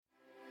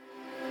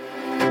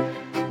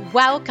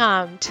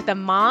Welcome to the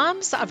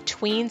Moms of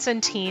Tweens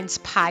and Teens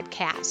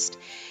podcast.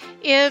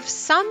 If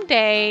some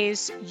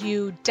days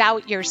you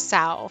doubt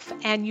yourself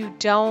and you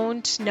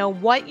don't know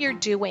what you're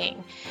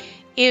doing,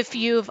 if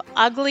you've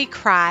ugly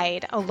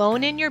cried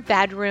alone in your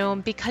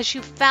bedroom because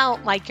you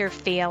felt like you're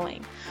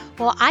failing,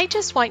 well, I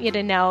just want you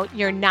to know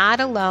you're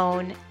not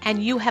alone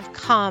and you have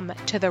come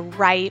to the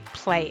right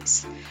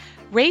place.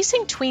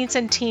 Raising tweens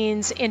and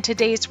teens in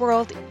today's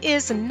world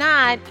is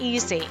not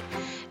easy.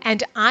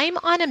 And I'm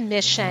on a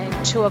mission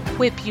to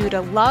equip you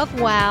to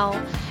love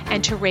well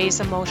and to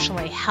raise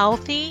emotionally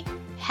healthy,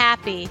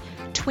 happy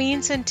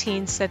tweens and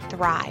teens that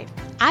thrive.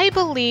 I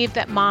believe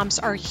that moms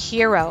are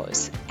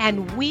heroes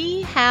and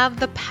we have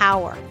the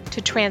power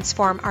to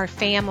transform our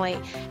family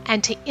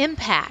and to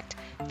impact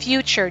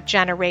future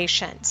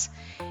generations.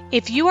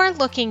 If you are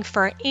looking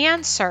for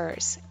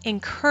answers,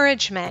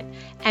 encouragement,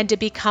 and to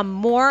become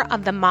more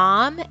of the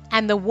mom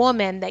and the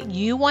woman that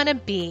you want to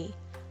be,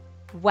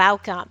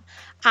 welcome.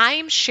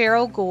 I'm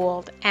Cheryl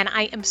Gould, and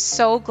I am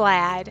so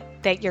glad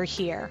that you're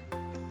here.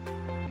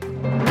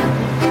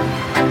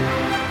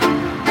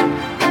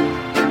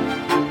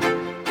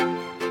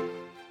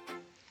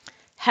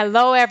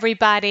 Hello,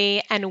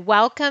 everybody, and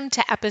welcome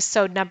to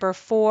episode number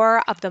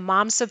 4 of the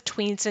Moms of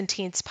Tweens and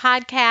Teens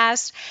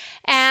podcast.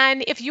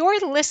 And if you're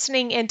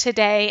listening in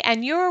today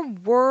and you're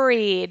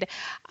worried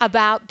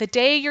about the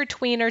day your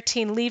tween or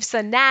teen leaves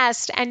the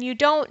nest and you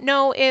don't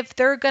know if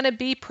they're going to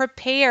be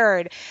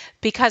prepared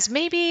because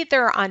maybe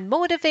they're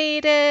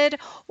unmotivated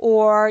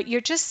or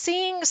you're just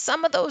seeing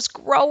some of those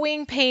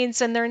growing pains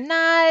and they're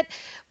not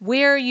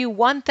where you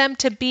want them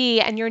to be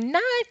and you're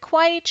not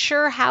quite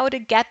sure how to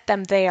get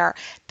them there,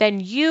 then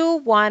you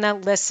want to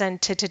listen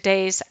to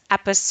today's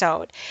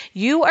episode.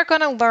 You are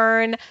going to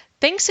learn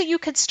things that you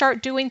can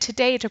start doing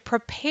today to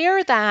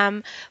prepare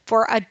them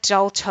for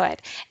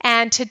adulthood.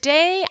 And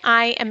today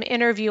I am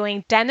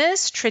interviewing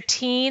Dennis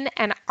Trittin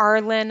and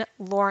Arlen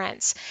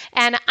Lawrence.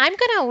 And I'm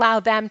going to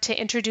allow them to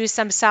introduce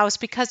themselves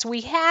because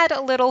we had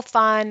a little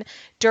fun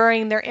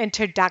during their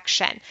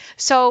introduction.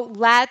 So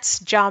let's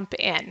jump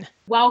in.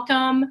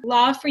 Welcome.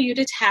 Love for you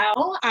to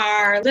tell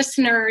our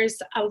listeners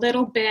a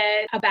little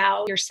bit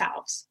about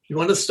yourselves. You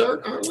want to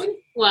start, Arlen?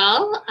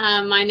 Well,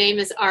 my name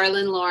is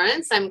Arlen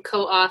Lawrence. I'm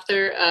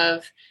co-author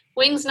of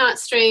Wings Not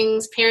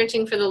Strings,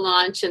 Parenting for the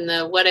Launch, and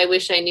the What I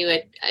Wish I Knew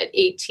at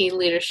 18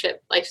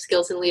 Leadership, Life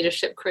Skills and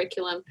Leadership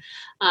curriculum.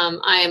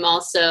 I am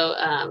also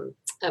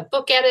a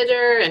book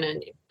editor and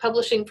a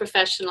publishing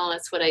professional.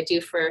 That's what I do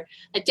for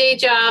a day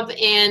job.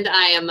 And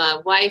I am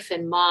a wife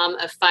and mom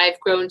of 5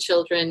 grown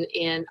children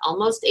and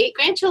almost 8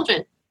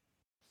 grandchildren.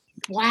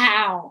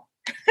 Wow.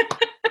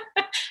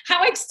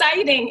 How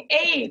exciting.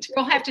 8.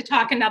 We'll have to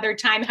talk another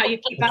time how you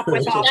keep up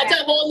with all that.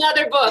 That's a whole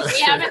nother book.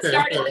 We haven't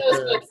started those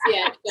books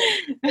yet.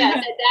 But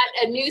yeah,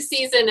 a new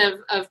season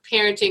of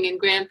parenting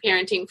and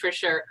grandparenting for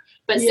sure.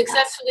 But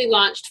successfully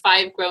launched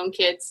 5 grown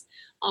kids.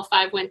 All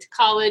 5 went to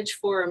college,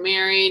 4 are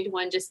married.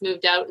 1 just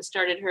moved out and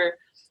started her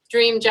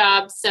dream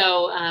job.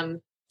 So,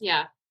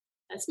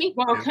 that's me.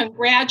 Well,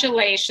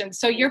 congratulations.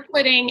 So you're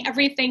putting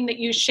everything that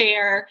you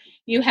share,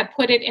 you have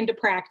put it into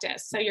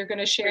practice. So you're going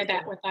to share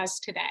that with us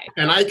today.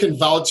 And I can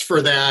vouch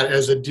for that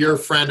as a dear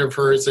friend of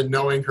hers and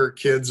knowing her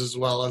kids as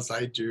well as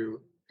I do.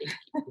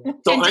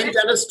 So I'm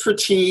Dennis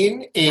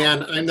Trittin,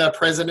 and I'm the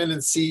president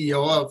and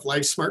CEO of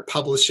LifeSmart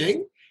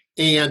Publishing.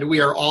 And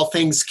we are all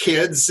things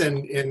kids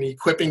and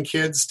equipping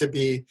kids to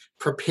be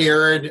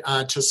prepared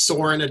to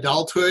soar in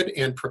adulthood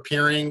and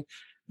preparing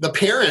the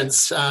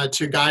parents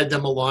to guide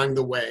them along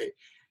the way.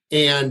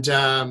 And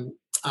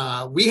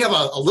we have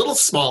a little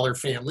smaller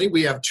family.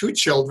 We have 2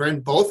 children,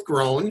 both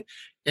grown.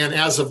 And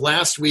as of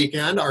last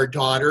weekend, our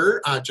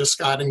daughter just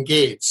got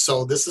engaged.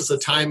 So this is a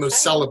time of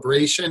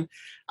celebration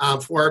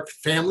for our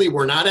family.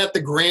 We're not at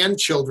the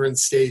grandchildren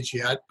stage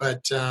yet,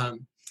 but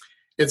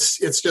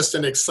it's just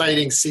an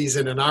exciting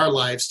season in our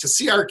lives to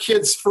see our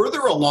kids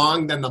further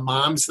along than the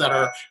moms that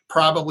are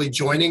probably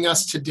joining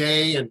us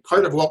today. And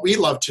part of what we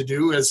love to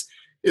do is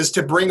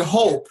to bring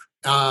hope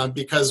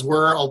because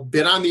we're a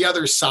bit on the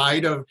other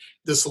side of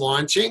this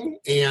launching.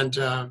 And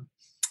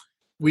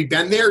we've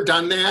been there,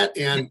 done that,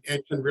 and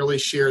can really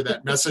share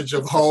that message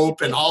of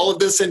hope and all of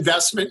this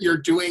investment you're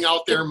doing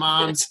out there,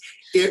 moms.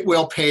 It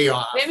will pay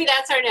off. Maybe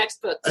that's our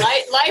next book,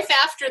 Life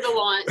After the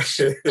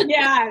Launch.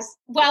 Yes.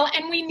 Well,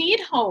 and we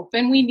need hope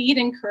and we need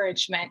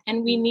encouragement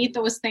and we need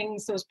those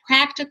things, those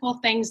practical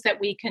things that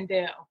we can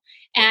do.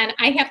 And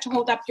I have to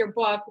hold up your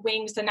book,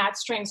 Wings and Not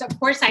Strings. Of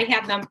course, I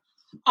have them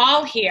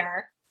all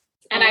here.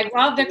 And I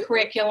love the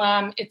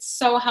curriculum. It's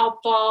so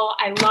helpful.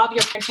 I love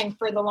your Parenting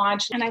for the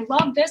Launch. And I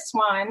love this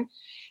one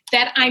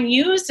that I'm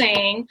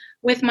using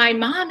with my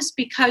moms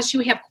because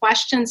you have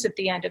questions at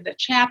the end of the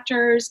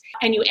chapters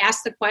and you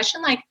ask the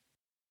question, like,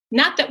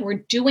 not that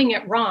we're doing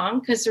it wrong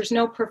because there's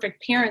no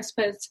perfect parents,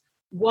 but it's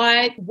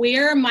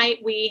where might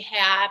we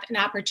have an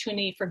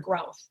opportunity for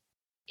growth?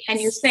 And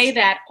you say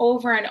that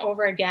over and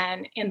over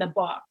again in the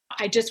book.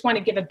 I just want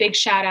to give a big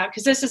shout out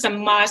because this is a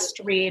must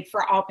read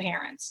for all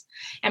parents.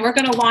 And we're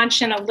going to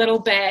launch in a little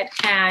bit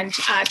and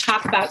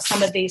talk about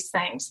some of these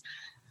things.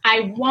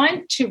 I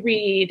want to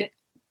read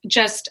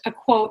just a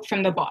quote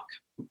from the book.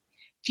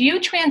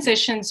 Few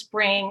transitions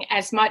bring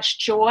as much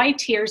joy,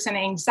 tears, and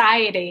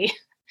anxiety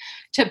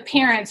to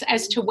parents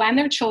as to when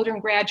their children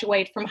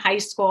graduate from high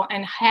school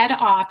and head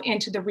off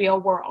into the real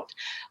world.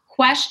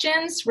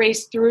 Questions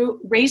race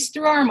through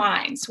our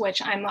minds,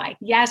 which I'm like,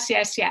 yes,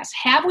 yes, yes.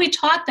 Have we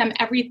taught them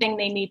everything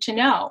they need to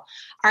know?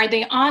 Are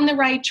they on the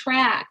right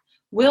track?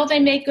 Will they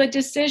make good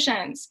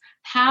decisions?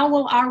 How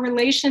will our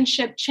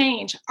relationship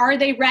change? Are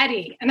they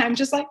ready? And I'm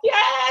just like,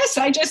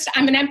 yes,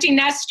 I'm an empty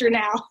nester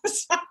now.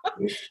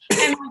 And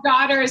my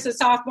daughter is a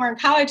sophomore in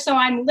college, so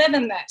I'm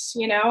living this,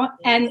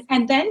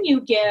 and then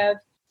you give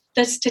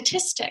the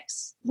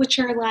statistics, which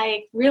are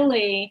like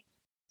really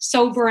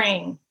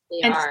sobering.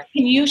 Can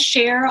you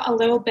share a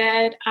little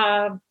bit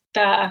of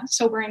the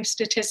sobering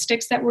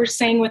statistics that we're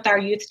seeing with our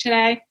youth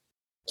today?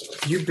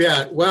 You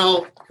bet.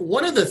 Well,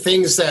 one of the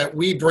things that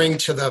we bring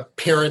to the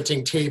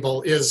parenting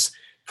table is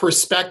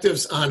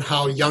perspectives on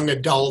how young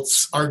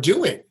adults are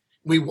doing.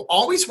 We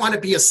always want to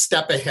be a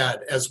step ahead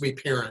as we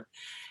parent.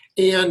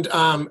 And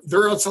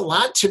there is a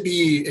lot to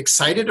be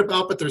excited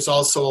about, but there's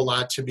also a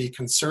lot to be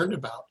concerned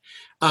about.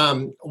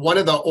 One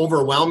of the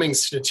overwhelming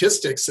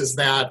statistics is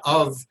that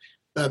of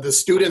the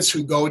students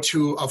who go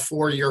to a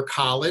 4-year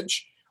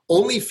college,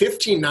 only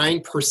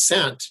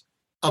 59%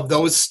 of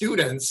those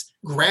students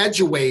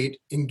graduate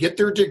and get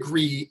their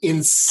degree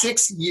in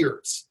 6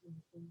 years.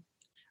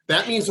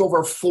 That means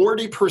over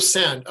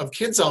 40% of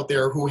kids out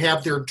there who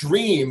have their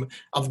dream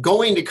of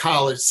going to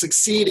college,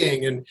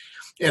 succeeding,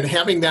 and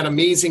having that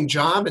amazing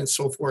job and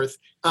so forth,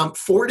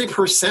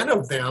 40%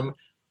 of them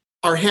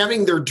are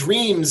having their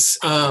dreams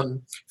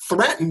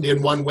threatened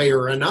in one way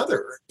or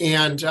another.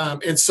 And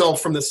so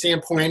from the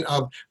standpoint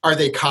of, are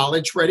they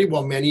college ready?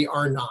 Well, many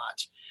are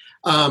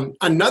not.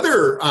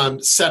 Another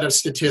set of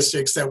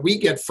statistics that we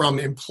get from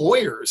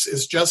employers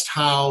is just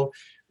how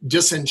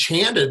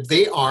disenchanted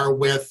they are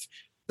with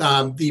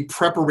the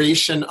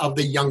preparation of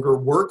the younger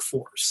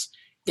workforce.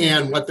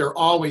 And what they're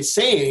always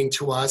saying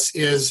to us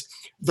is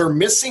they're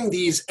missing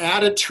these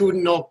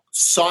attitudinal,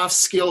 soft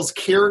skills,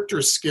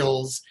 character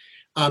skills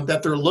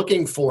that they're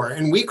looking for.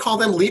 And we call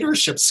them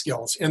leadership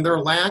skills, and they're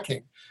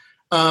lacking.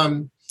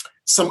 Some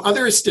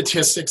other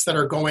statistics that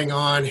are going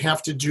on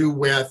have to do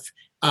with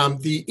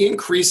the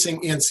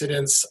increasing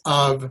incidence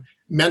of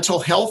mental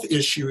health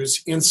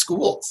issues in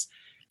schools.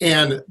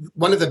 And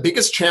one of the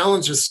biggest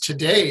challenges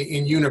today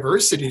in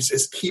universities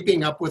is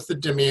keeping up with the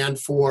demand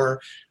for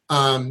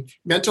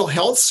mental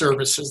health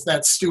services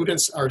that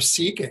students are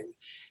seeking.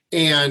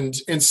 And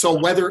so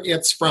whether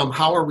it's from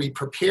how are we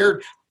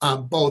prepared,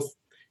 both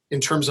in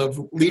terms of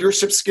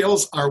leadership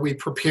skills, are we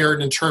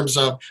prepared in terms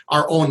of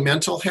our own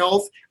mental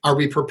health? Are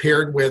we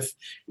prepared with,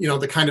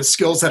 the kind of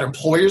skills that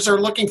employers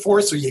are looking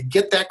for so you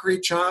get that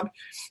great job?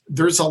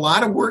 There's a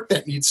lot of work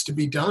that needs to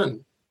be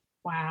done.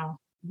 Wow.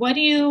 What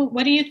do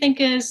you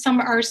think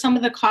are some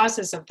of the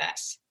causes of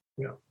this?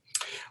 Yeah.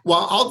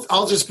 Well,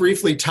 I'll just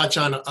briefly touch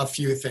on a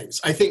few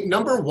things. I think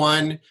number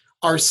one,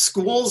 our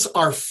schools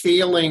are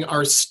failing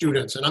our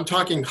students, and I'm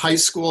talking high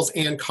schools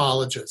and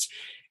colleges,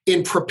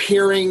 in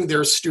preparing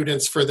their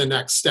students for the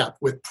next step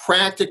with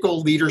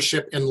practical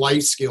leadership and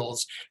life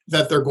skills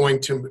that they're going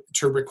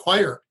to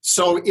require.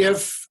 So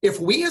if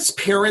we as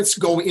parents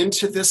go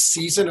into this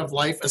season of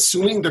life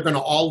assuming they're going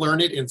to all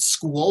learn it in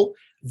school,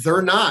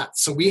 they're not.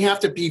 So we have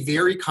to be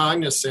very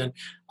cognizant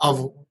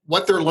of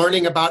what they're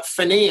learning about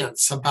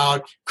finance,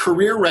 about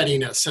career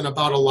readiness, and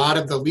about a lot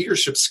of the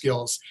leadership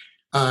skills.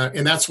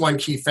 And that's one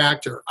key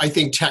factor. I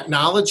think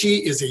technology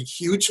is a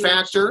huge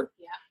factor.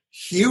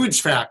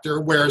 Huge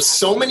factor where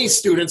so many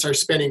students are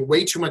spending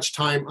way too much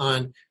time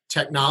on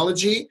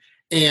technology,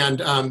 and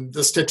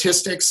the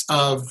statistics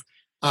of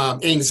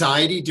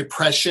anxiety,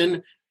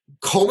 depression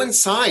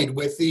coincide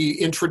with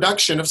the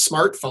introduction of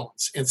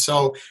smartphones. And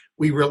so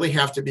we really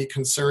have to be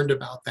concerned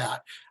about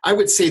that. I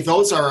would say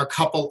those are a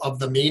couple of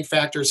the main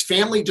factors.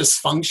 Family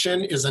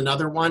dysfunction is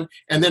another one.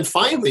 And then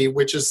finally,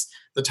 which is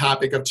the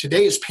topic of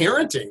today, is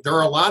parenting. There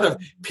are a lot of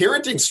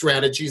parenting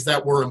strategies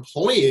that we're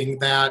employing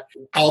that,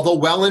 although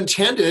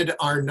well-intended,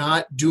 are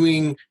not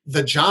doing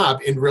the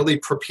job in really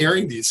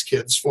preparing these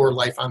kids for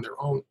life on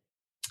their own.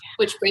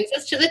 Which brings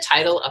us to the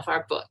title of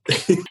our book.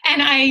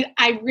 And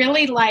I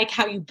really like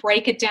how you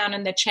break it down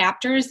in the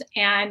chapters.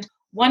 And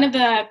one of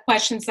the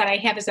questions that I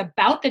have is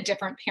about the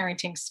different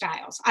parenting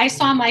styles. I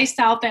saw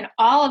myself in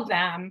all of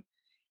them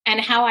and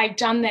how I've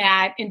done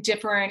that in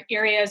different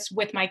areas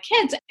with my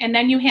kids. And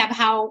then you have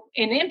how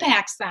it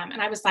impacts them.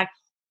 And I was like,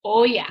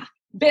 oh yeah,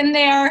 been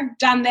there,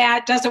 done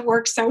that, doesn't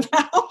work so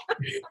well.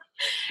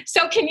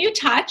 So can you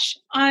touch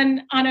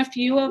on a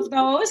few of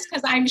those?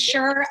 Because I'm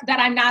sure that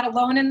I'm not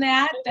alone in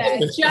that.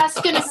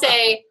 Just going to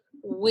say,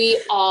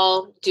 we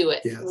all do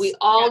it. Yes. We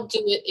all do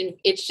it. And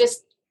it's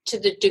just to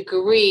the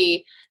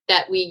degree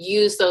that we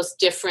use those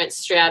different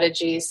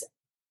strategies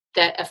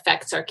that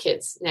affects our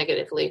kids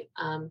negatively.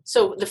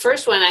 So the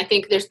first one, I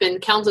think there's been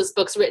countless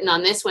books written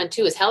on this one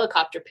too, is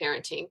helicopter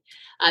parenting.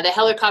 The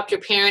helicopter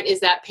parent is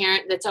that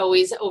parent that's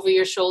always over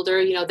your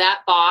shoulder,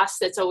 that boss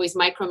that's always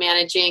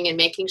micromanaging and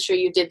making sure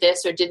you did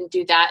this or didn't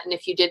do that. And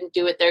if you didn't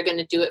do it, they're going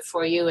to do it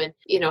for you. And,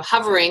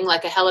 hovering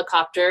like a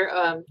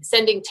helicopter,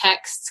 sending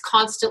texts,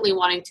 constantly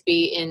wanting to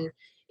be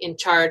in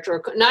charge,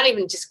 or not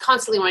even just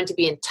constantly wanting to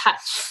be in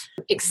touch,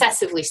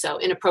 excessively so,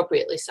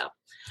 inappropriately so.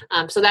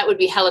 So that would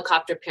be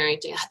helicopter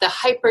parenting, the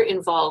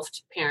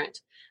hyper-involved parent.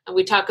 And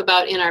we talk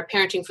about in our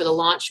Parenting for the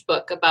Launch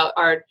book about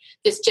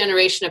this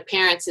generation of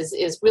parents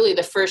is really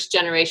the first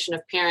generation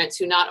of parents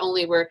who not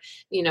only were,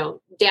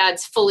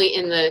 dads fully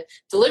in the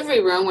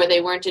delivery room where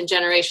they weren't in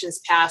generations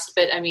past,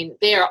 but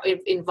they are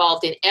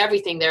involved in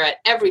everything. They're at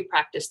every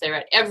practice. They're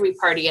at every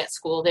party at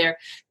school. They're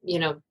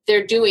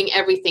doing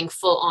everything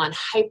full on,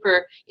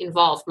 hyper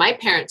involved. My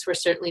parents were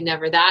certainly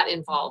never that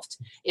involved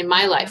in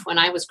my life when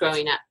I was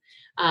growing up.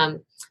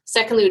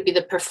 Secondly would be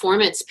the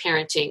performance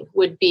parenting,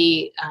 would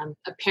be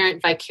a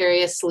parent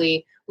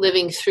vicariously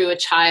living through a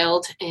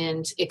child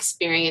and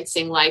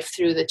experiencing life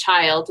through the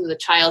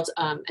child's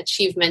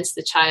achievements,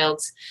 the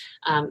child's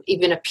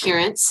even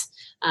appearance.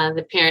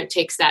 The parent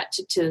takes that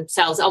to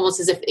themselves, almost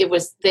as if it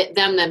was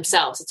them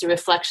themselves. It's a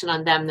reflection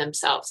on them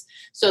themselves.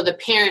 So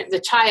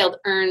the child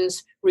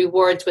earns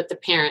rewards with the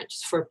parent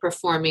for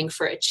performing,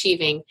 for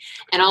achieving,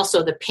 and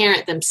also the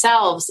parent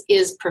themselves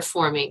is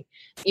performing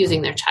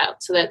using their child.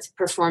 So that's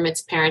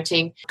performance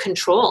parenting.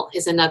 Control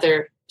is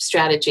another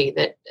strategy,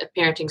 that a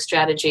parenting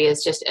strategy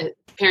is just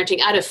parenting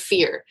out of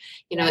fear.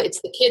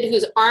 It's the kid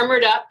who's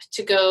armored up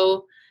to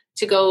go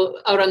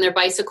out on their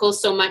bicycle,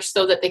 so much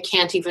so that they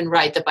can't even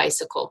ride the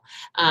bicycle.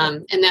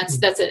 And that's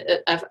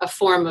a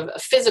form of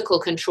physical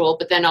control,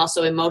 but then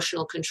also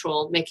emotional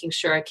control, making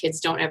sure our kids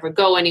don't ever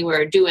go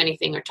anywhere or do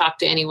anything or talk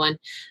to anyone,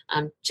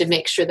 to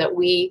make sure that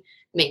we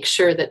make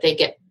sure that they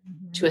get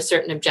to a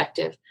certain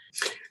objective.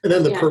 And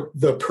then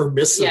the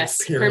permissive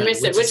parent,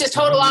 which is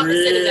total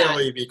opposite of that.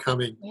 Really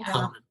becoming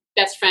common.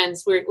 Best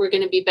friends. We're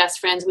going to be best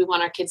friends. We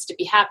want our kids to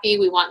be happy.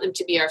 We want them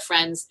to be our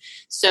friends.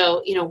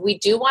 So, we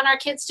do want our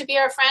kids to be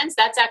our friends.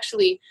 That's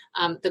actually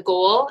the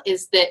goal,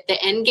 is that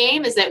the end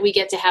game is that we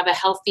get to have a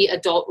healthy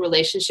adult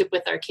relationship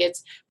with our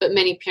kids. But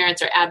many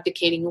parents are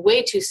abdicating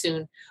way too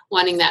soon,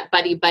 wanting that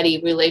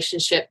buddy-buddy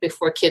relationship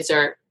before kids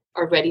are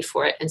ready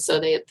for it. And so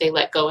they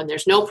let go, and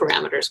there's no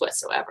parameters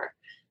whatsoever.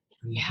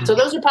 Yeah. So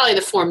those are probably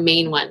the four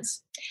main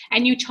ones.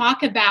 And you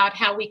talk about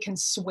how we can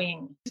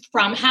swing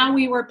from how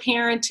we were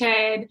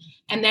parented,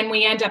 and then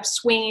we end up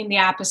swinging the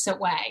opposite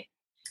way.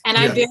 And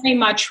yes. I very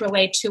much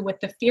relate to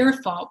with the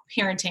fearful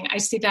parenting. I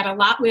see that a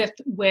lot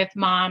with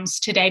moms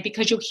today,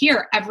 because you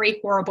hear every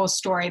horrible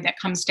story that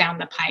comes down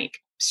the pike,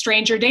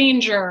 stranger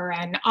danger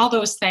and all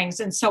those things.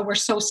 And so we're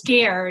so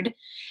scared.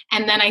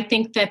 And then I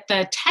think that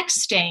the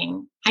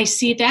texting, I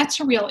see that's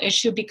a real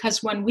issue,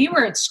 because when we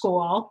were at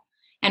school,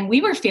 and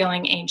we were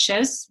feeling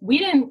anxious,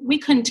 we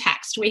couldn't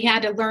text. We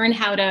had to learn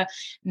how to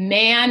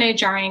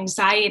manage our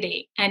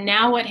anxiety. And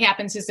now what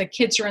happens is the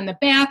kids are in the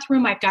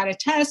bathroom. I've got a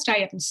test. I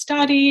haven't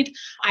studied.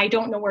 I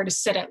don't know where to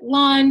sit at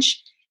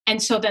lunch.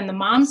 And so then the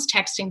mom's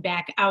texting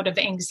back out of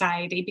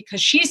anxiety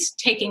because she's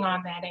taking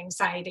on that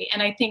anxiety.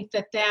 And I think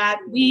that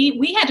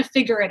we had to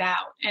figure it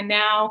out. And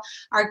now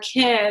our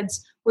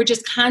kids, we're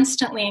just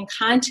constantly in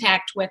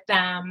contact with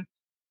them.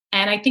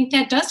 And I think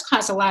that does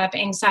cause a lot of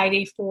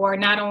anxiety for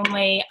not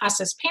only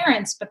us as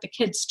parents, but the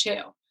kids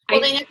too.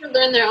 Well, they have to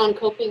learn their own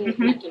coping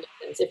mechanisms,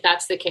 if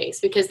that's the case,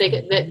 because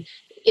that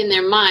in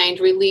their mind,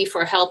 relief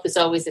or help is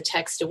always a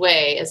text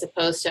away, as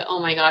opposed to, oh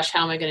my gosh,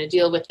 how am I going to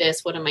deal with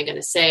this? What am I going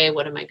to say?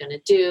 What am I going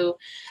to do?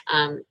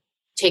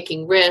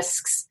 Taking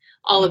risks.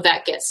 All of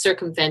that gets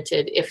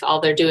circumvented if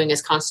all they're doing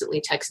is constantly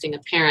texting a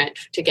parent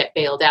to get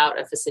bailed out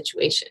of a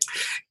situation.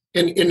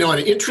 And an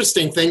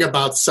interesting thing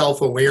about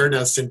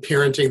self-awareness and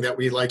parenting that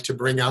we like to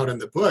bring out in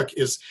the book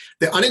is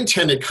the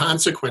unintended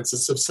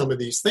consequences of some of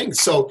these things.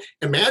 So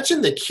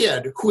imagine the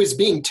kid who is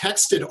being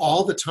texted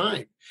all the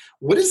time.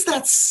 What does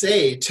that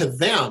say to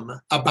them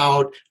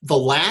about the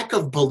lack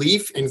of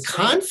belief and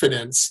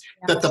confidence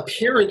that the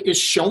parent is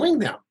showing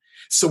them?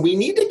 So we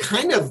need to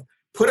kind of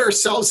put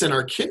ourselves in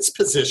our kids'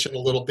 position a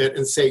little bit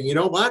and say, you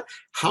know what?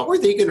 How are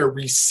they going to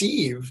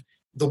receive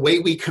the way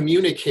we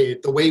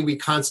communicate, the way we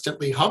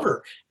constantly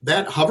hover?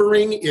 That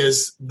hovering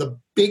is the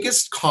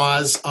biggest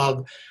cause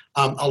of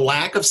a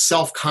lack of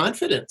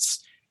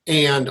self-confidence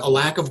and a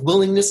lack of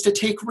willingness to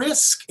take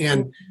risk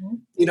and,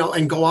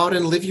 and go out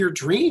and live your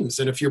dreams.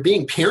 And if you're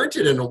being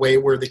parented in a way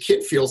where the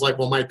kid feels like,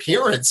 well, my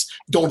parents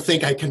don't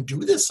think I can do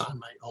this on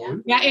my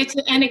own. Yeah,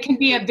 it can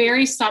be a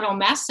very subtle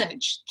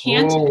message,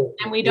 can't it?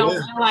 And we don't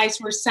realize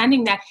we're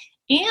sending that.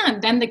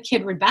 And then the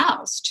kid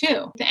rebels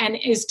too and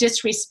is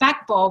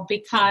disrespectful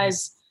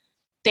because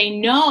they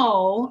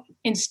know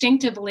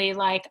instinctively,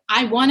 like,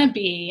 I want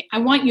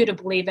you to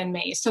believe in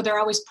me. So they're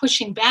always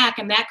pushing back,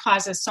 and that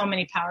causes so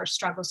many power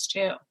struggles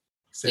too.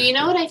 So you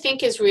know what I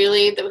think is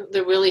really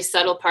the really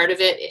subtle part of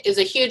it is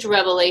a huge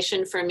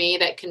revelation for me,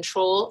 that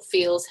control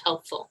feels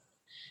helpful.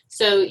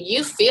 So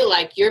you feel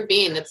like you're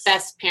being the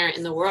best parent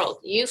in the world.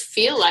 You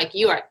feel like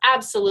you are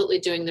absolutely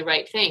doing the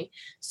right thing.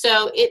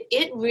 So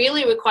it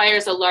really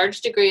requires a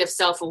large degree of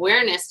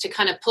self-awareness to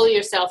kind of pull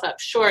yourself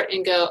up short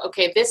and go,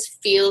 okay, this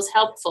feels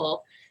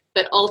helpful,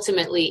 but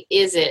ultimately,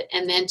 is it?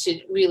 And then to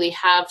really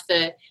have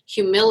the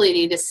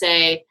humility to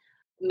say,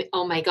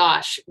 oh my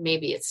gosh,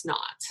 maybe it's not.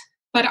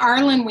 But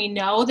Arlen, we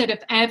know that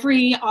if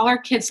all our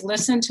kids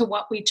listened to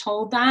what we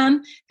told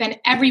them, then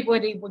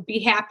everybody would be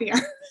happier.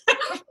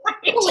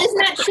 Right? Well, isn't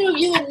that true of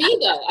you and me,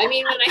 though? I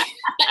mean, when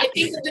I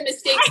think of the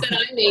mistakes that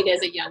I made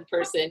as a young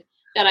person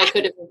that I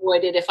could have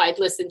avoided if I'd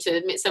listened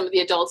to some of the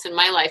adults in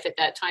my life at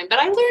that time. But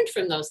I learned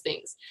from those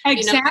things.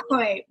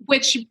 Exactly.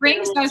 Which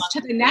brings us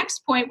to the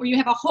next point where you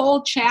have a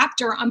whole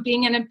chapter on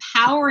being an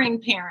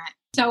empowering parent.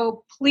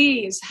 So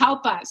please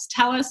help us.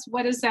 Tell us,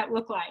 what does that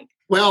look like?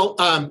 Well,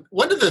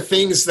 one of the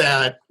things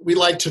that we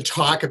like to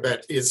talk about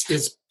is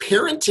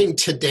parenting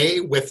today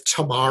with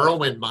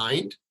tomorrow in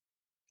mind,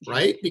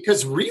 right?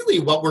 Because really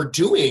what we're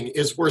doing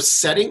is we're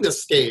setting the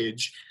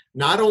stage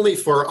not only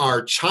for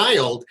our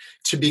child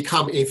to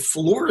become a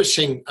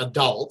flourishing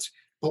adult,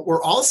 but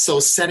we're also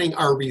setting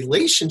our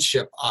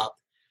relationship up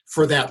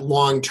for that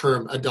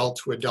long-term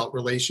adult-to-adult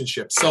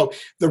relationship. So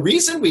the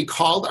reason we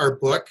called our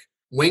book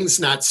Wings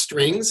Not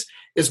Strings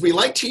is we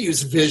like to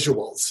use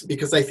visuals,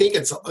 because I think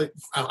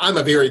I'm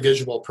a very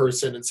visual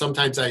person, and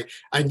sometimes I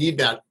need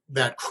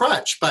that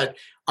crutch. But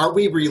are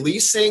we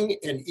releasing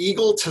an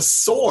eagle to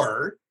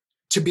soar,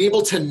 to be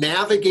able to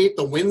navigate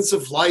the winds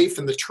of life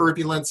and the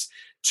turbulence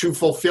to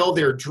fulfill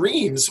their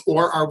dreams?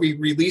 Or are we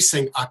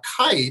releasing a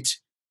kite,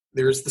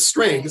 there's the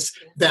strings,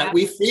 that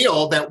we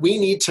feel that we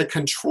need to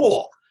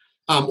control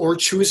or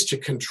choose to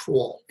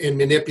control and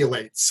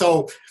manipulate?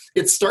 So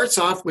it starts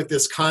off with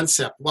this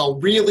concept. Well,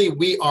 really,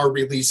 we are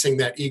releasing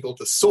that eagle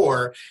to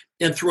soar.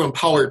 And through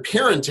empowered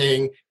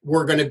parenting,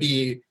 we're going to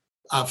be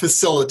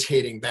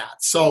facilitating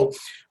that. So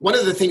one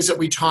of the things that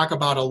we talk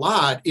about a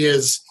lot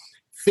is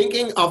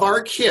thinking of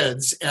our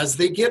kids as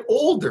they get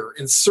older,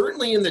 and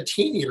certainly in the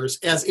teen years,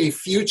 as a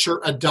future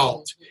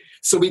adult.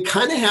 So we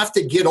kind of have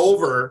to get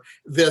over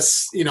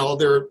this,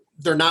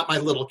 they're not my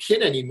little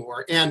kid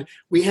anymore. And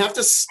we have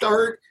to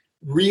start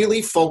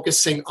really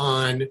focusing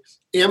on,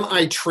 am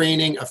I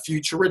training a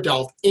future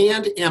adult,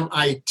 and am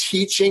I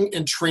teaching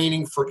and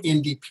training for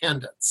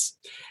independence?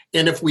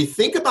 And if we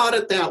think about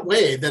it that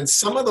way, then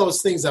some of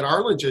those things that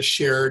Arlen just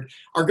shared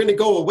are going to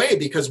go away,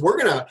 because we're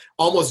going to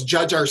almost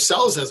judge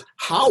ourselves as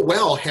how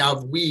well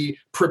have we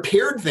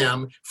prepared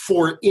them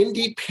for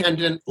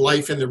independent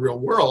life in the real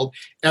world,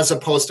 as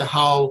opposed to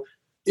how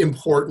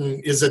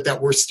important is it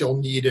that we're still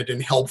needed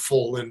and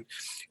helpful and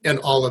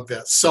all of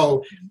this.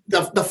 So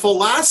the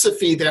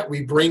philosophy that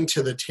we bring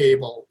to the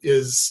table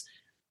is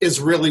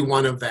really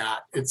one of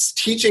that. It's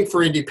teaching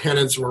for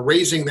independence. We're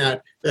raising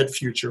that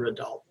future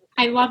adult.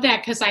 I love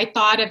that, because I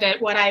thought of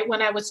it when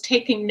I was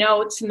taking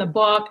notes in the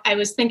book. I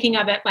was thinking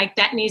of it like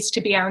that needs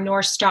to be our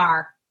North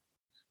Star.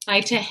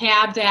 Like to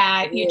have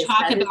that, you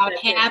talk about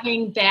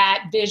having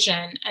that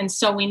vision. And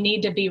so we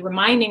need to be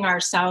reminding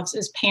ourselves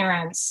as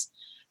parents,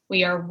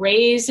 we are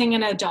raising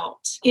an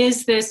adult.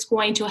 Is this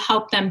going to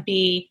help them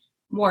be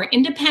more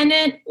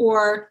independent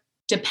or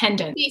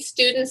dependent? Be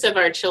students of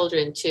our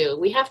children too.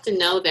 We have to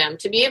know them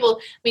to be able,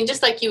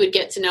 just like you would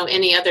get to know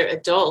any other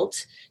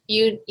adult,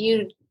 you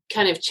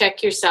kind of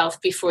check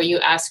yourself before you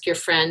ask your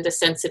friend a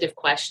sensitive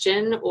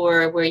question,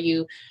 or where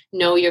you're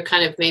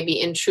kind of maybe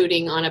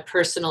intruding on a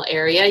personal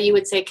area. You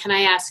would say, can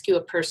I ask you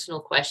a personal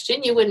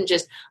question? You wouldn't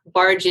just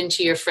barge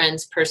into your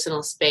friend's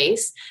personal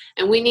space.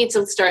 And we need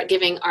to start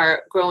giving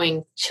our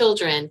growing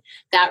children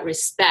that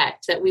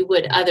respect that we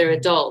would other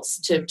adults,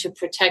 to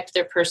protect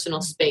their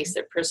personal space,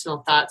 their personal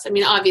thoughts.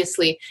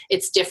 Obviously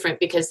it's different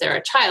because they're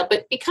a child,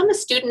 but become a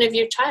student of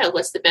your child.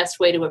 What's the best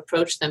way to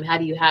approach them? How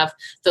do you have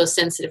those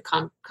sensitive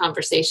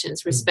conversations?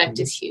 Respect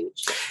is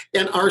huge.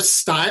 And our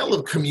style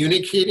of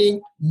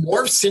communicating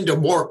morphs into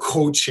more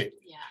coaching.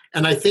 Yeah.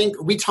 And I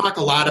think we talk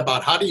a lot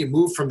about how do you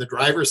move from the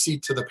driver's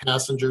seat to the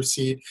passenger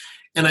seat.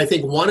 And I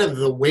think one of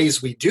the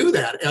ways we do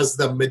that, as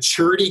the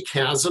maturity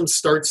chasm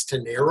starts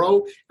to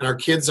narrow and our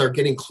kids are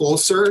getting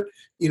closer,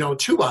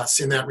 to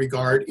us in that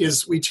regard,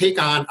 is we take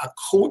on a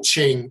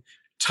coaching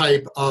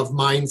type of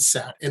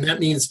mindset. And that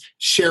means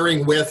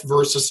sharing with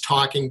versus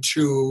talking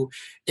to,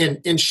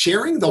 and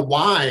sharing the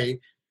why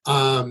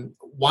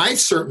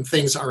certain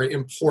things are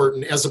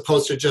important, as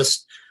opposed to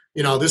just,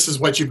 this is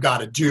what you've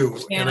got to do.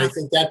 Yeah. And I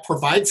think that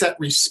provides that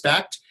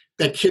respect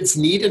that kids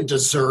need and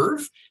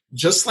deserve,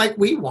 just like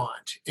we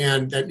want.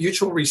 And that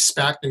mutual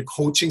respect and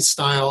coaching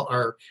style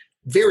are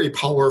very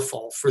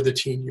powerful for the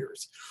teen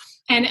years.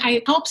 And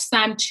it helps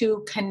them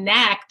to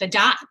connect the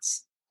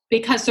dots,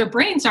 because their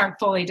brains aren't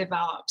fully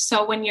developed.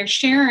 So when you're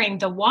sharing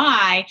the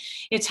why,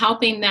 it's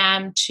helping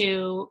them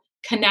to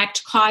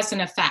connect cause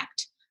and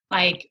effect.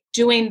 Like,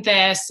 doing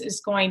this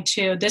is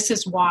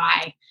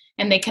why.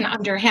 And they can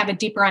have a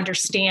deeper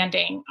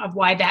understanding of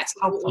why that's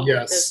helpful.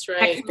 Yes, that's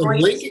right.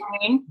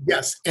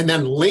 And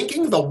then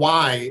linking the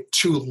why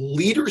to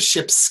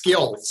leadership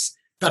skills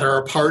that are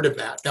a part of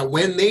that, that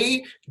when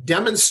they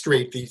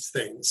demonstrate these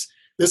things,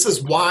 this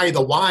is why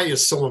the why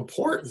is so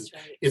important.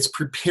 Right. It's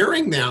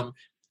preparing them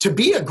to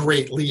be a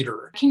great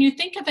leader. Can you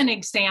think of an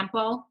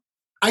example?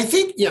 I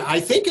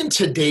think in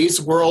today's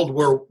world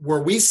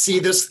where we see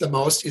this the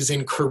most is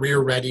in career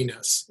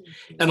readiness.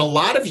 Mm-hmm. And a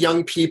lot of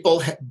young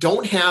people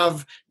don't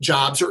have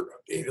jobs, or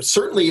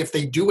certainly if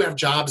they do have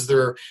jobs,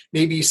 they're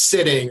maybe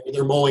sitting,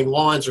 they're mowing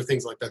lawns or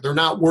things like that. They're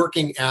not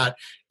working at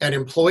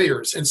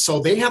employers. And so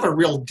they have a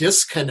real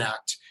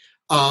disconnect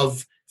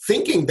of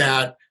thinking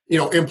that,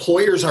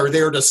 employers are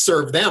there to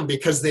serve them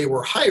because they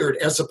were hired,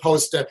 as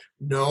opposed to,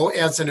 no,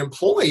 as an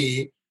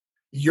employee,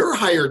 you're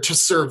hired to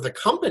serve the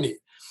company.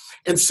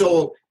 And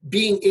so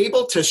being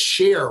able to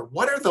share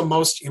what are the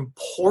most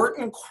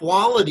important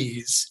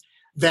qualities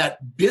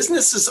that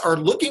businesses are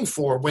looking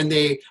for when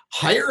they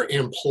hire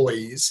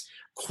employees,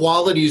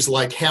 qualities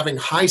like having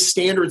high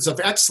standards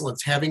of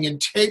excellence, having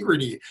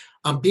integrity,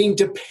 being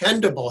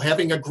dependable,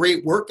 having a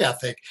great work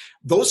ethic.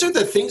 Those are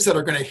the things that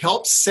are going to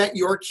help set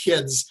your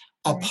kids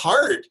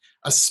apart,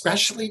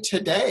 especially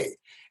today.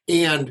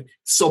 And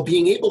so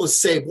being able to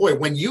say, boy,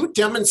 when you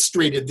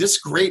demonstrated this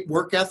great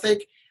work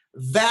ethic,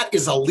 that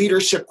is a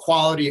leadership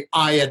quality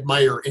I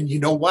admire. And you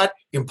know what?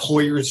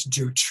 Employers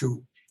do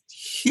too.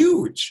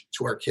 Huge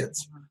to our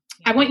kids.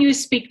 I want you to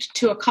speak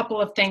to a couple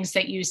of things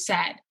that you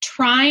said.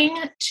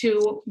 Trying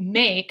to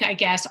make, I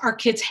guess, our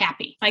kids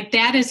happy. Like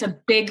that is a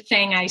big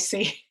thing I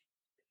see.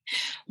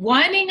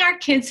 Wanting our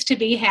kids to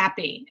be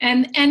happy.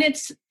 And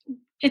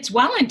it's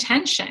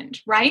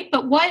well-intentioned, right?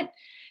 But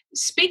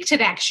speak to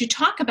that, because you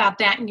talk about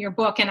that in your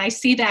book, and I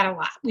see that a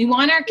lot. We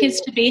want our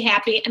kids to be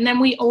happy, and then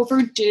we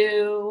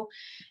overdo.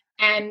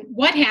 And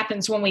what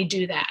happens when we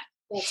do that?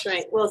 That's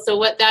right. Well, so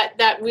what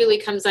that really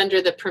comes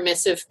under the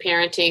permissive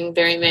parenting.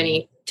 Very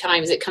many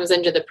times it comes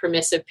under the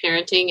permissive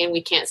parenting, and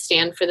we can't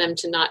stand for them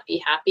to not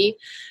be happy.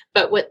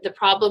 But what the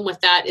problem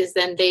with that is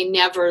then they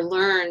never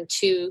learn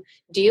to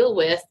deal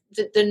with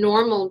the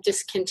normal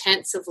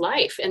discontents of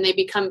life, and they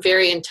become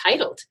very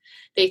entitled.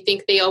 They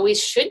think they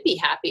always should be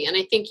happy. And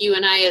I think you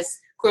and I, as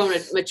grown,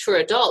 mature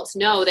adults,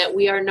 know that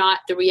we are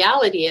not. The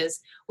reality is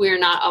we are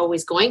not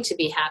always going to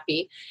be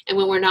happy. And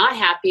when we're not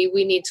happy,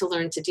 we need to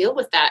learn to deal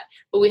with that.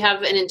 But we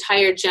have an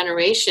entire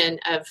generation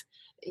of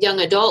young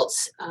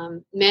adults,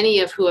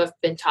 many of who have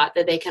been taught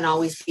that they can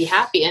always be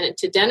happy. And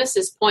to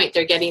Dennis's point,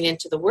 they're getting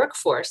into the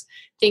workforce,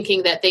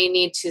 thinking that they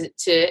need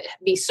to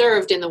be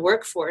served in the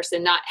workforce,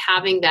 and not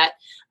having that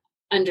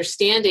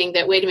understanding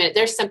that, wait a minute,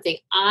 there's something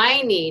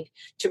I need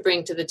to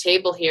bring to the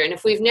table here. And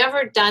if we've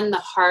never done the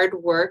hard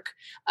work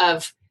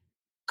of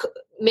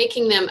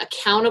making them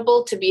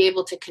accountable to be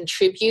able to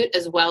contribute,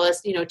 as well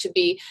as, to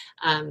be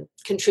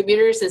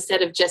contributors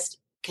instead of just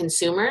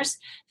consumers,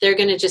 they're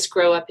going to just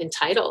grow up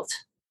entitled.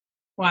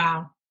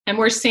 Wow. And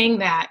we're seeing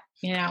that.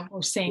 We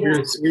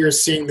are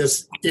seeing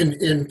this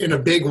in a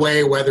big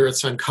way, whether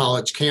it's on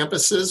college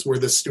campuses where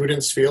the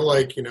students feel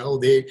like,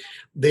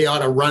 they ought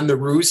to run the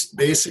roost,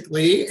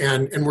 basically.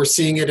 And we're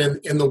seeing it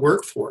in the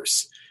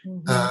workforce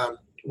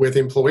with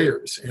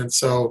employers. And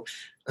so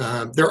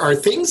there are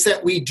things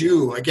that we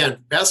do,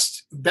 again,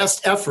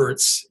 best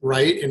efforts,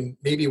 right? And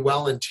maybe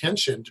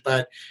well-intentioned,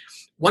 but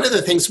one of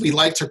the things we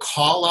like to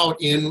call out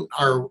in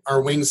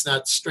our Wings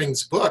Not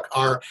Strings book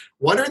are,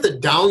 what are the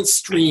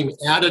downstream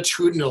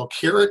attitudinal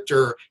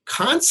character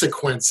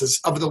consequences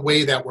of the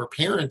way that we're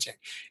parenting?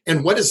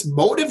 And what is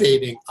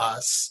motivating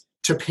us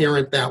to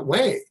parent that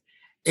way?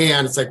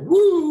 And it's like,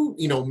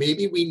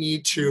 maybe we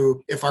need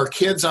to, if our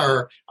kids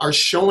are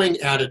showing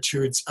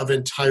attitudes of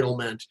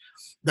entitlement,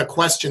 the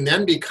question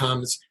then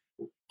becomes,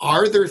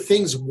 are there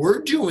things we're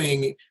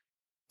doing,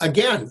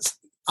 again,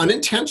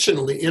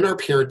 unintentionally in our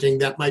parenting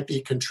that might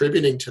be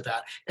contributing to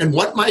that? And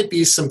what might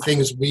be some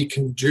things we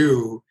can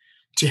do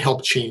to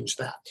help change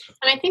that?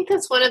 And I think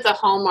that's one of the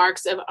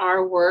hallmarks of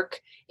our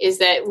work, is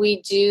that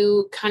we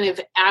do kind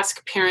of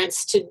ask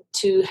parents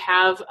to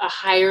have a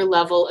higher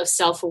level of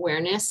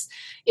self-awareness.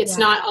 It's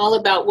not all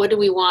about what do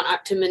we want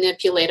to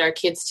manipulate our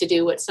kids to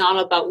do. It's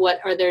not about what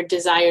are their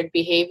desired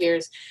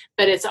behaviors,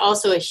 but it's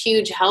also a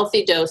huge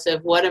healthy dose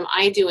of what am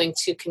I doing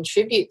to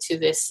contribute to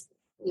this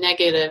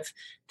negative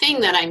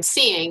thing that I'm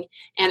seeing,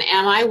 and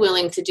am I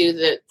willing to do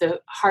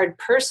the hard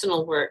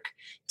personal work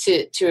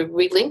to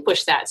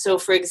relinquish that? So,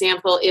 for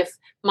example, if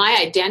my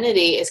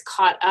identity is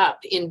caught up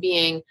in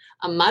being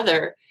a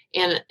mother,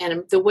 and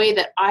the way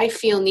that I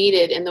feel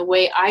needed and the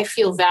way I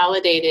feel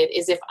validated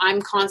is if I'm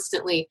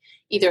constantly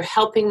either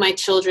helping my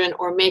children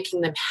or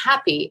making them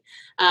happy,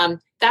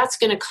 that's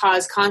going to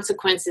cause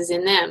consequences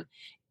in them.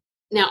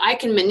 Now, I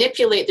can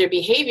manipulate their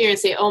behavior and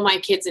say, oh, my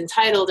kid's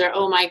entitled, or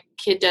oh, my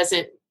kid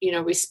doesn't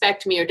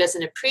respect me or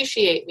doesn't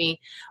appreciate me.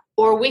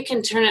 Or we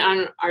can turn it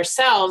on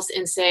ourselves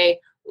and say,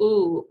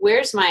 ooh,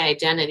 where's my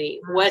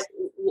identity?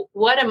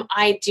 What am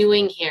I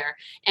doing here?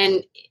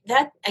 And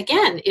that,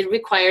 again, it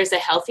requires a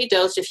healthy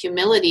dose of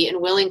humility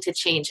and willing to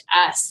change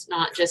us,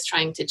 not just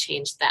trying to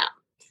change them.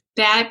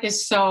 That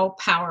is so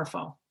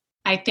powerful.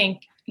 I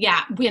think,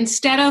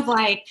 instead of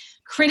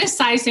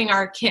criticizing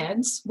our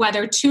kids,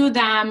 whether to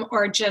them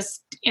or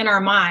just in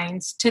our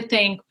minds, to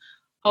think,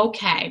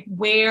 okay,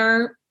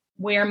 where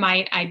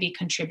might I be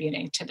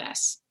contributing to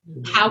this?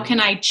 How can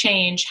I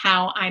change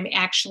how I'm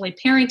actually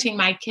parenting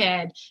my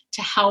kid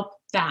to help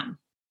them?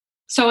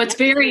 So it's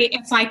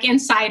like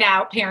inside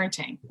out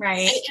parenting,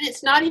 right? And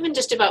it's not even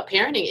just about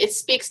parenting. It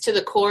speaks to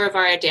the core of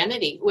our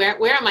identity. Where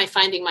am I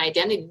finding my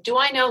identity? Do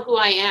I know who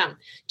I am?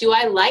 Do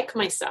I like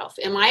myself?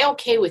 Am I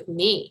okay with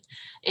me?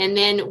 And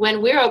then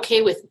when we're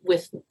okay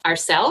with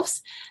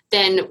ourselves,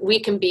 then we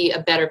can be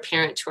a better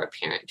parent to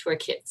our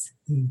kids.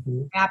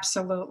 Mm-hmm.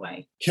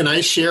 Absolutely. Can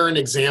I share an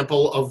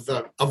example of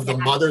the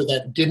mother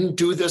that didn't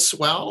do this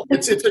well?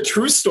 It's a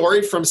true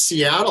story from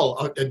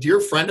Seattle. A dear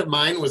friend of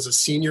mine was a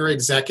senior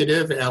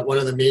executive at one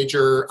of the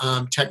major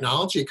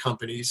technology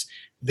companies.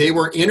 They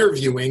were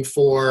interviewing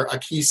for a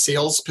key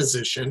sales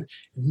position,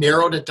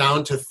 narrowed it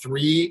down to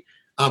 3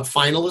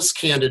 finalist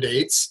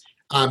candidates.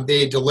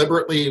 They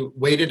deliberately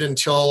waited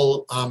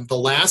until the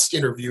last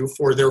interview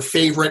for their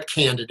favorite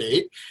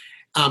candidate,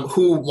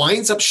 who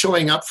winds up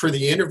showing up for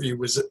the interview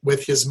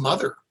with his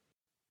mother.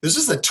 This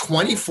is a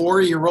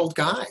 24-year-old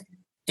guy.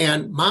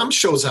 And mom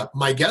shows up.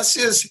 My guess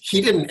is he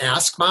didn't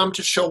ask mom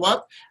to show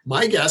up.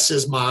 My guess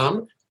is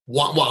mom,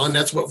 and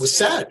that's what was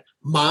said.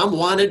 Mom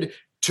wanted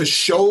to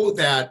show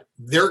that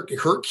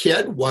her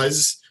kid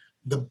was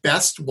the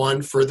best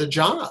one for the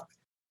job.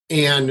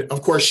 And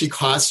of course, she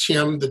cost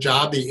him the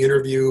job. The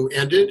interview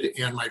ended,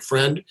 and my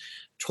friend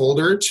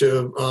told her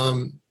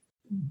to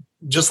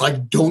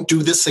don't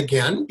do this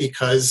again,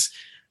 because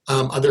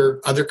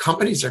other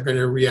companies are going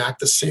to react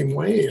the same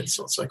way. And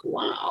so it's like,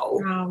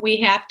 wow. We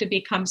have to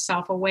become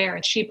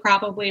self-aware. She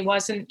probably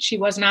she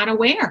was not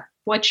aware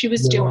what she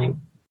was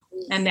doing.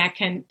 And that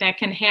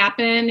can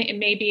happen.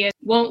 Maybe it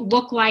won't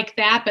look like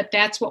that, but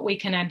that's what we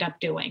can end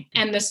up doing.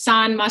 And the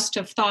son must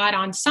have thought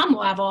on some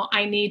level,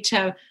 I need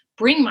to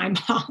bring my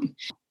mom.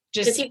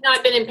 Because he'd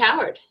not been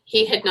empowered.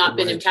 He had not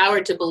been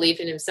empowered to believe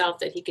in himself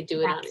that he could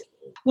do it on his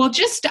own. Well,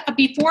 just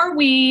before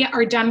we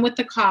are done with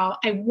the call,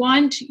 I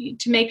want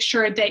to make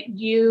sure that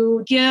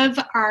you give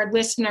our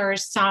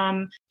listeners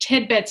some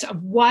tidbits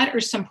of what are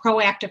some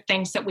proactive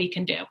things that we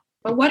can do.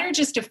 But what are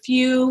just a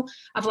few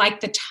of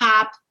like the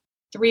top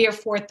 3 or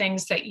 4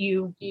 things that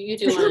you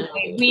do?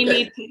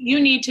 You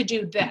need to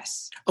do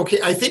this. Okay,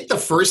 I think the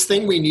first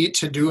thing we need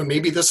to do, and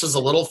maybe this is a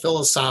little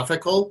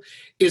philosophical,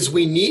 is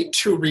we need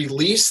to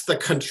release the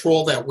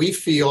control that we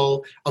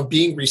feel of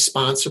being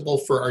responsible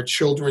for our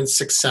children's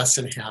success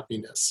and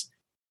happiness,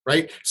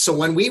 right? So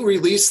when we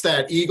release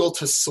that eagle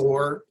to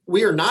soar,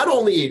 we are not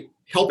only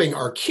helping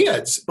our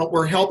kids, but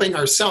we're helping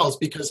ourselves,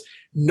 because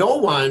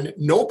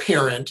no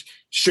parent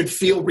should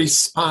feel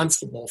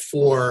responsible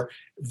for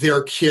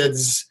their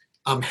kids'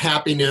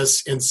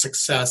 happiness and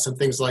success and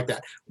things like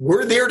that.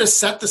 We're there to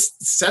set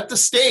the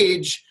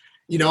stage,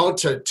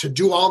 to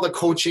do all the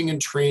coaching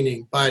and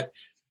training, but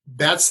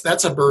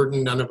that's a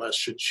burden none of us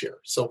should share.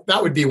 So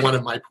that would be one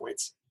of my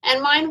points.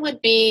 And mine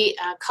would be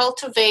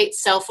cultivate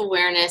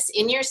self-awareness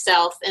in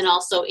yourself and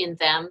also in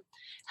them.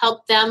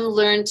 Help them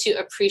learn to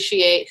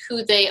appreciate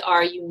who they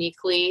are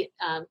uniquely.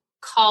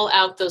 Call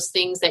out those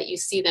things that you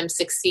see them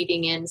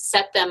succeeding in.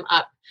 Set them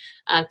up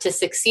to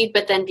succeed,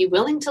 but then be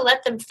willing to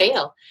let them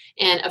fail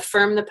and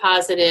affirm the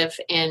positive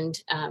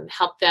and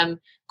help them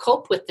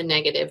cope with the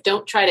negative.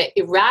 Don't try to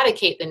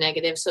eradicate the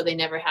negative so they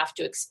never have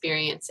to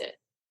experience it.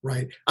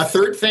 Right. A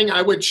third thing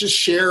I would just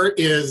share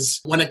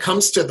is when it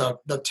comes to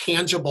the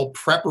tangible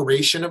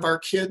preparation of our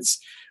kids,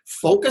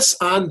 focus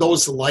on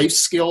those life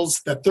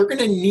skills that they're going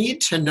to need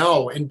to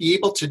know and be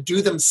able to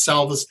do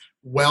themselves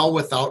well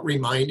without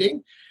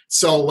reminding.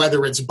 So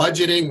whether it's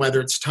budgeting, whether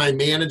it's time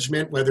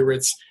management, whether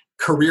it's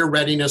career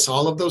readiness,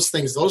 all of those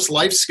things, those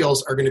life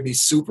skills are going to be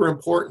super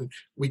important.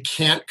 We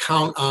can't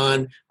count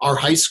on our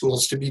high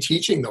schools to be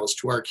teaching those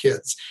to our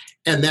kids.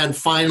 And then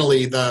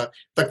finally, the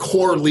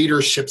core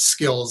leadership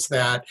skills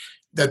that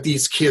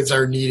these kids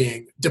are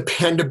needing,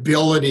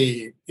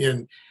 dependability,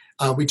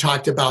 we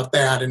talked about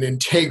that, and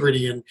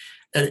integrity,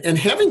 and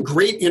having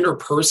great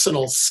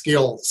interpersonal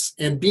skills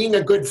and being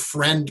a good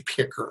friend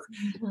picker.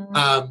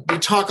 Mm-hmm. We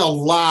talk a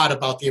lot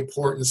about the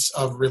importance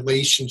of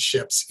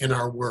relationships in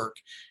our work,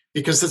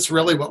 because it's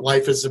really what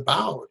life is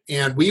about.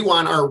 And we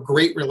want our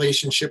great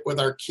relationship with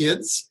our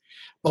kids,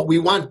 but we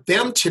want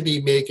them to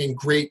be making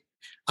great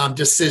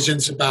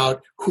decisions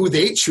about who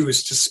they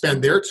choose to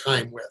spend their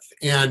time with.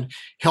 And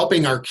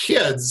helping our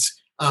kids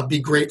be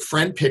great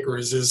friend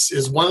pickers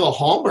is one of the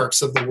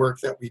hallmarks of the work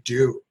that we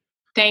do.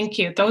 Thank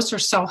you. Those are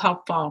so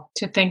helpful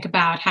to think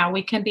about how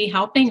we can be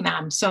helping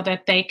them so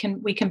that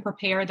we can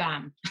prepare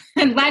them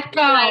and let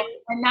go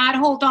and not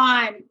hold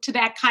on to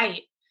that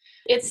kite.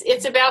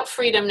 It's about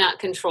freedom, not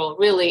control.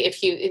 Really,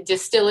 if you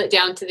distill it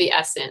down to the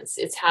essence,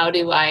 it's how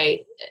do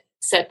I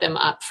set them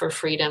up for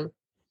freedom?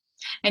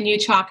 And you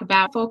talk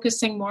about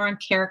focusing more on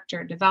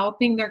character,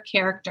 developing their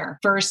character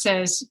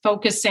versus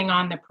focusing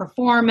on the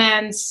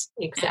performance.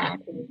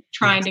 Exactly.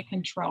 Trying to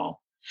control.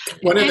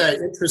 One of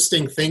the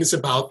interesting things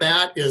about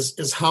that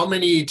is how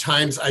many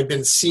times I've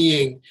been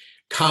seeing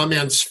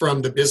comments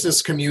from the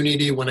business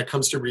community when it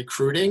comes to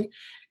recruiting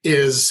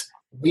is,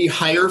 we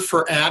hire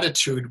for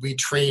attitude, we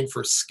train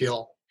for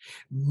skill.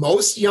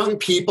 Most young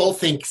people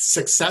think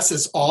success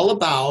is all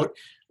about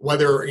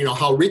whether,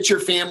 how rich your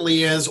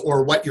family is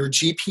or what your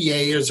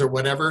GPA is or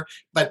whatever.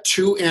 But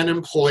to an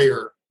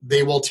employer,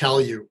 they will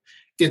tell you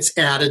it's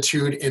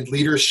attitude and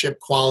leadership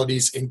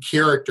qualities and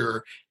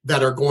character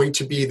that are going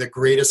to be the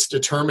greatest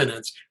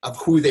determinants of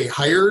who they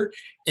hire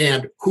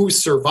and who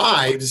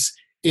survives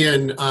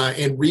in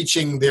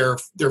reaching their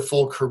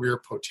full career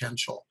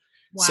potential.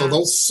 Wow. So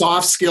those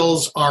soft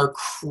skills are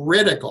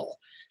critical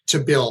to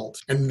build.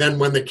 And then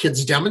when the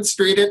kids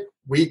demonstrate it,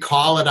 we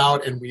call it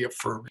out and we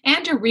affirm it.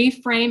 And to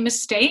reframe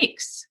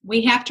mistakes.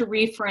 We have to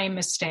reframe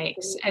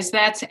mistakes, as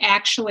that's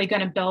actually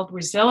going to build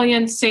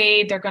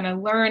resiliency. They're going to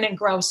learn and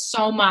grow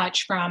so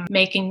much from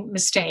making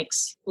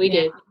mistakes. We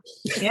did.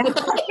 Yeah.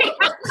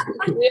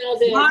 We all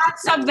did.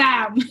 Lots of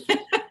them.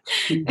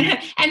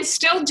 And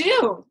still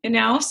do,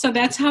 so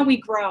that's how we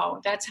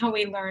grow. That's how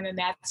we learn, and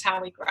that's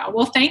how we grow.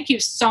 Well, thank you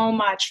so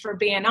much for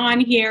being on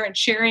here and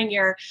sharing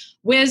your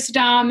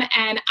wisdom.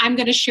 And I'm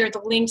going to share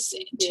the links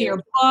to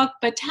your book,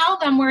 but tell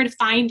them where to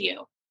find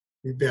you.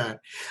 You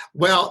bet.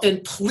 Well,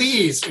 and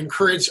please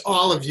encourage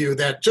all of you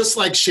that, just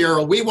like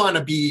Cheryl, we want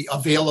to be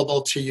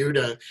available to you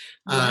to,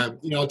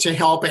 to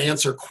help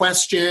answer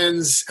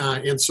questions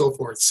and so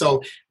forth.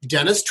 So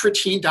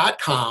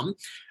DennisTratine.com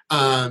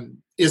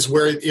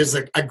is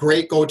a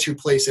great go-to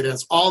place. It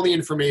has all the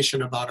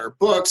information about our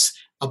books,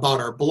 about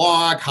our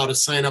blog, how to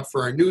sign up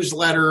for our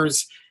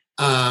newsletters,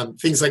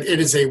 things like it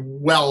is a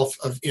wealth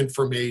of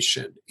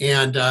information,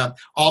 and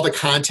all the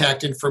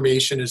contact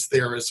information is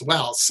there as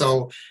well.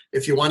 So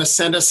if you want to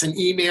send us an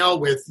email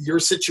with your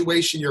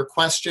situation, your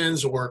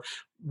questions, or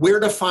where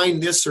to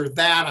find this or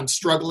that, I'm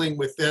struggling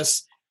with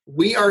this,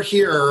 we are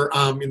here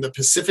in the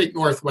Pacific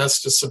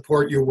Northwest to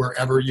support you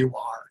wherever you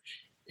are.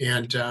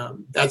 And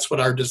that's what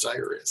our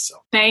desire is.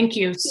 So thank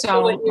you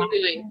so much. What you're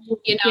doing.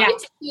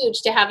 It's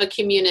huge to have a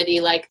community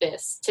like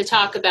this, to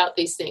talk about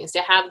these things,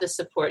 to have the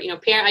support.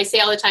 I say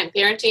all the time,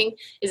 parenting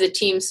is a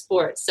team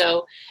sport.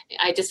 So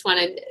I just want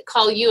to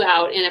call you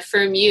out and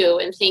affirm you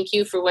and thank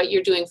you for what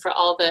you're doing for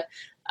all the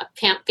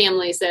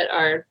families that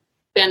are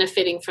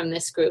benefiting from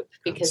this group,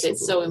 because Absolutely.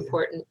 It's so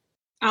important.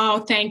 Oh,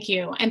 thank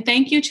you. And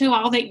thank you to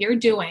all that you're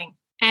doing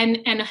and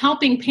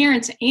helping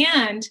parents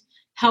and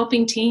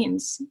helping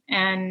teens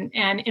and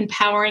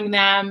empowering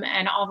them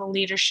and all the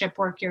leadership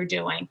work you're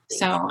doing.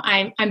 So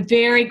I'm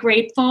very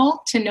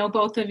grateful to know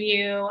both of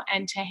you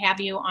and to have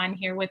you on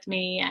here with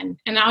me. And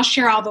I'll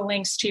share all the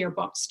links to your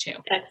books too.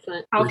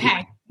 Excellent.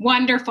 Okay.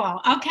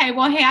 Wonderful. Okay.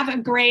 Well, have a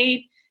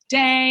great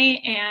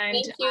day. And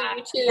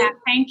thank you,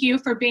 thank you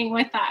for being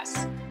with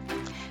us.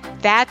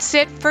 That's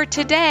it for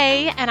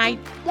today, and I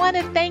want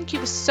to thank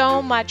you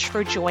so much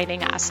for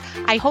joining us.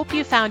 I hope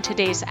you found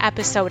today's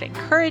episode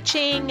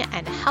encouraging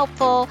and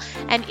helpful,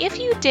 and if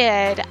you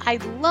did,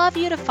 I'd love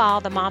you to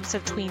follow the Moms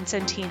of Tweens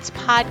and Teens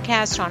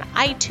podcast on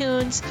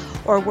iTunes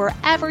or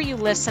wherever you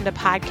listen to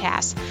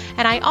podcasts.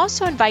 And I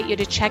also invite you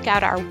to check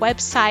out our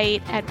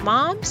website at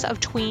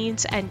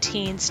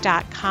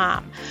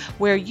momsoftweensandteens.com,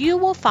 where you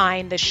will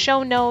find the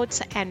show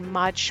notes and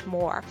much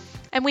more.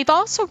 And we've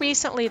also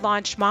recently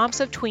launched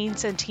Moms of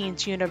Tweens and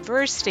Teens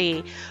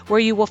University, where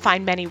you will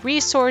find many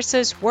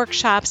resources,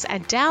 workshops,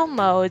 and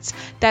downloads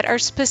that are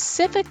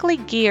specifically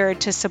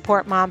geared to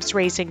support moms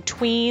raising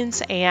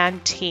tweens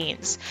and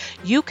teens.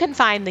 You can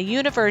find the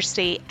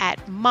university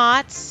at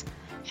MOTS,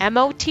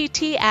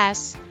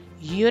 MOTTS,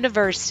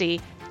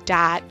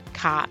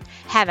 university.com.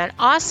 Have an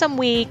awesome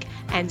week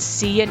and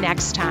see you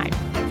next time.